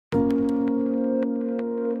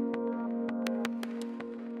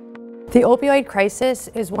The opioid crisis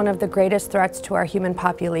is one of the greatest threats to our human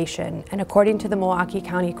population, and according to the Milwaukee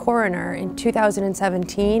County Coroner, in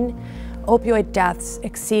 2017, opioid deaths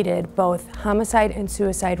exceeded both homicide and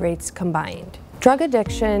suicide rates combined. Drug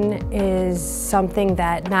addiction is something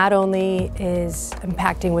that not only is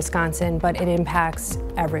impacting Wisconsin, but it impacts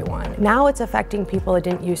everyone. Now it's affecting people it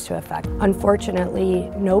didn't used to affect. Unfortunately,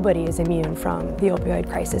 nobody is immune from the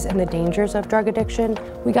opioid crisis and the dangers of drug addiction.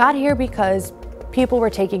 We got here because people were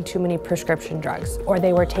taking too many prescription drugs, or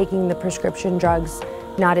they were taking the prescription drugs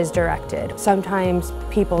not as directed. Sometimes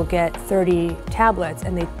people get 30 tablets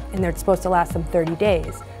and they're supposed to last them 30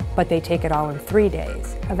 days, but they take it all in 3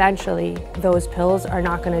 days. Eventually, those pills are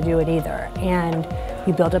not going to do it either, and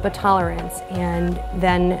you build up a tolerance, and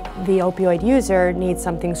then the opioid user needs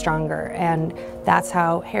something stronger, and that's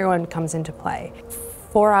how heroin comes into play.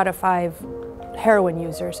 4 out of 5 heroin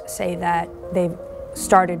users say that they've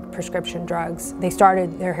started prescription drugs. They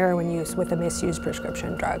started their heroin use with a misused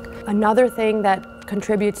prescription drug. Another thing that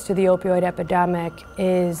contributes to the opioid epidemic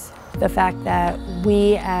is the fact that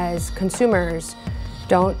we as consumers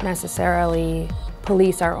don't necessarily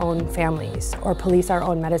police our own families or police our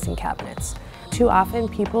own medicine cabinets. Too often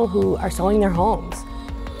people who are selling their homes,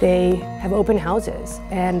 they have open houses,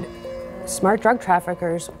 and smart drug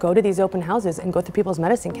traffickers go to these open houses and go through people's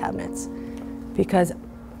medicine cabinets because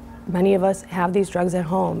many of us have these drugs at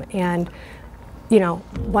home, and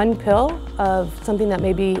one pill of something that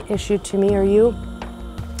may be issued to me or you,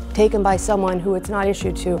 taken by someone who it's not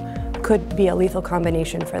issued to, could be a lethal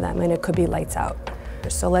combination for them, and it could be lights out.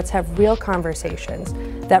 So let's have real conversations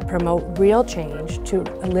that promote real change to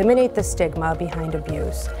eliminate the stigma behind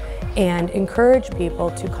abuse and encourage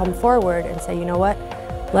people to come forward and say, you know what,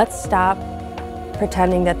 let's stop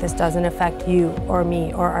pretending that this doesn't affect you or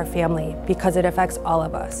me or our family, because it affects all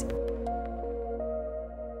of us.